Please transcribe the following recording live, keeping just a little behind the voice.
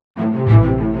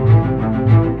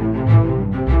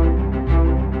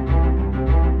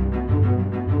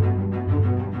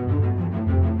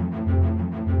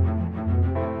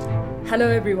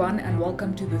Hello, everyone, and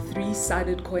welcome to the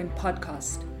Three-Sided Coin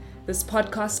podcast. This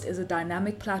podcast is a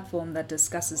dynamic platform that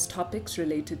discusses topics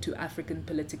related to African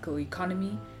political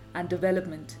economy and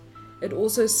development. It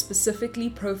also specifically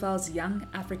profiles young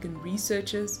African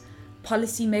researchers,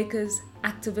 policymakers,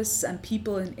 activists, and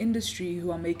people in industry who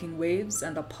are making waves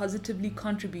and are positively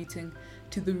contributing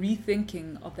to the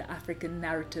rethinking of the African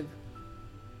narrative.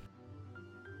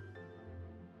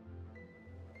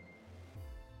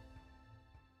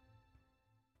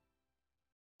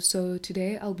 So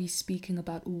today I'll be speaking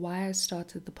about why I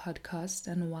started the podcast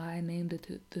and why I named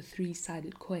it the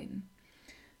Three-Sided Coin.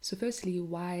 So firstly,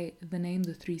 why the name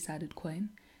the Three-Sided Coin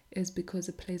is because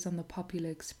it plays on the popular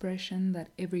expression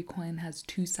that every coin has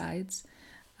two sides,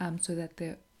 so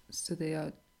there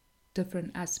are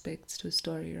different aspects to a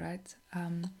story, right?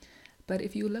 But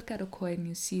if you look at a coin,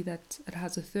 you see that it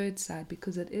has a third side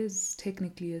because it is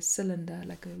technically a cylinder,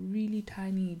 like a really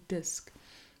tiny disc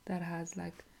that has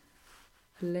like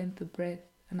a length, a breadth,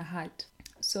 and a height.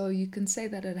 So you can say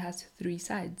that it has three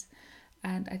sides.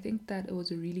 And I think that it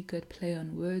was a really good play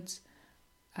on words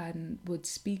and would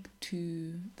speak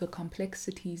to the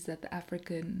complexities that the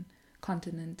African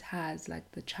continent has,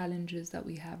 like the challenges that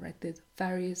we have, right? There's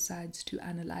various sides to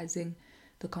analyzing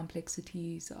the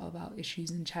complexities of our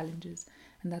issues and challenges.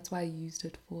 And that's why I used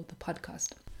it for the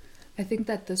podcast. I think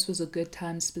that this was a good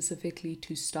time specifically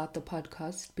to start the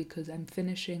podcast because I'm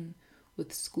finishing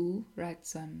with school, right?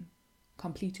 So I'm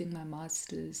completing my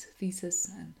master's thesis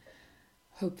and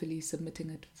hopefully submitting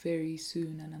it very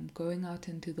soon, and I'm going out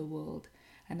into the world.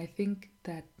 And I think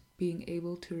that being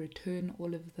able to return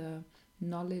all of the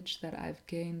knowledge that I've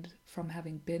gained from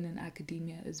having been in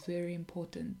academia is very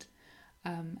important,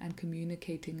 and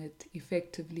communicating it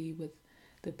effectively with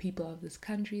the people of this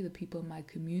country, the people in my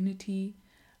community,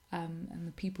 and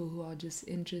the people who are just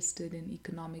interested in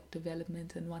economic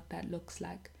development and what that looks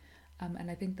like.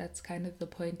 And I think that's kind of the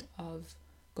point of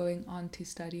going on to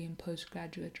study in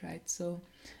postgraduate, right? So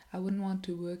I wouldn't want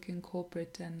to work in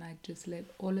corporate and like just let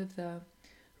all of the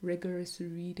rigorous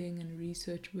reading and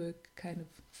research work kind of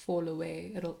fall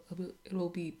away. It'll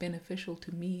be beneficial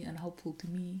to me and helpful to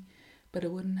me, but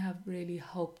it wouldn't have really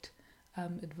helped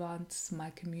advance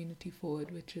my community forward,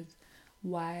 which is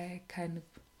why I kind of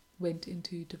went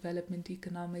into development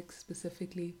economics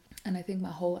specifically. And I think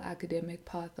my whole academic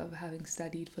path of having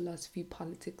studied philosophy,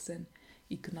 politics, and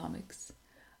economics.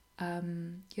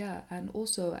 And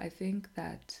also I think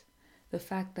that the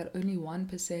fact that only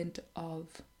 1%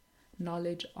 of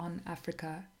knowledge on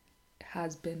Africa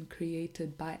has been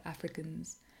created by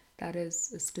Africans, that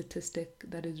is a statistic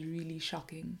that is really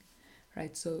shocking,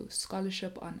 right? So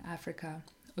scholarship on Africa,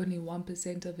 only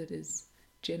 1% of it is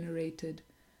generated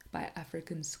by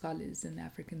African scholars and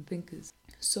African thinkers.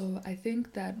 So I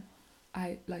think that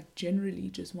I generally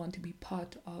just want to be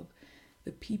part of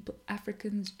the people,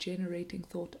 Africans generating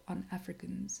thought on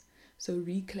Africans. So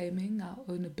reclaiming our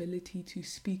own ability to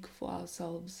speak for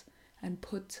ourselves and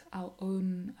put our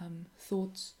own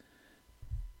thoughts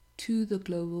to the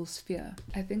global sphere.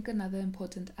 I think another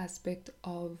important aspect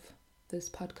of this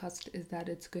podcast is that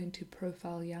it's going to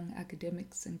profile young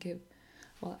academics and give,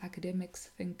 academics,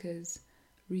 thinkers,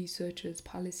 researchers,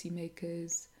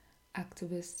 policymakers,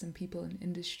 activists, and people in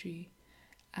industry.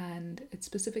 And it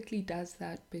specifically does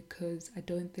that because I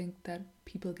don't think that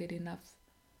people get enough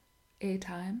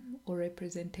airtime or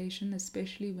representation,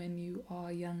 especially when you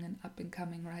are young and up and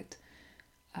coming, right?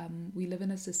 We live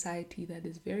in a society that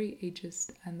is very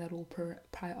ageist and that will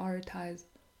prioritize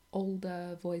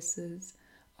older voices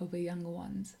over younger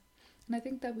ones. And I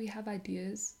think that we have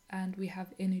ideas and we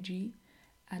have energy,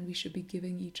 and we should be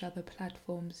giving each other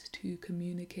platforms to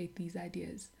communicate these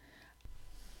ideas.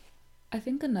 I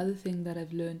think another thing that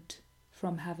I've learned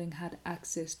from having had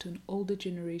access to an older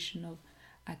generation of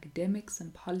academics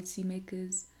and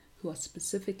policymakers who are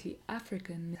specifically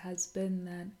African has been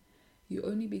that you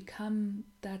only become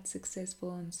that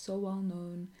successful and so well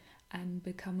known and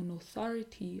become an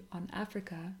authority on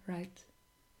Africa, right?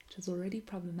 Which is already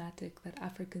problematic that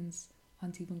Africans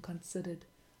aren't even considered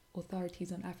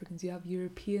authorities on Africans. You have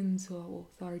Europeans who are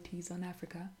authorities on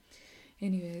Africa.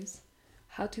 Anyways,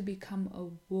 how to become a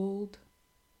world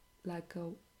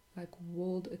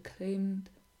acclaimed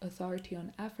authority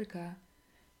on Africa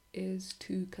is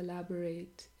to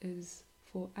collaborate, is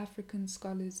for African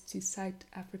scholars to cite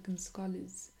African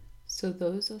scholars. So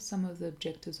those are some of the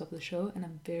objectives of the show, and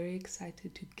I'm very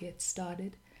excited to get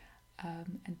started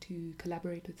and to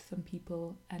collaborate with some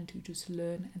people and to just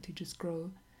learn and to just grow.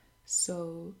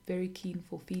 So very keen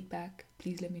for feedback.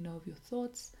 Please let me know of your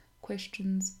thoughts.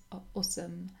 Questions are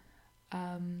awesome.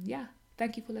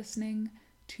 Thank you for listening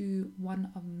to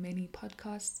one of many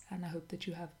podcasts, and I hope that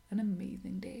you have an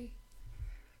amazing day.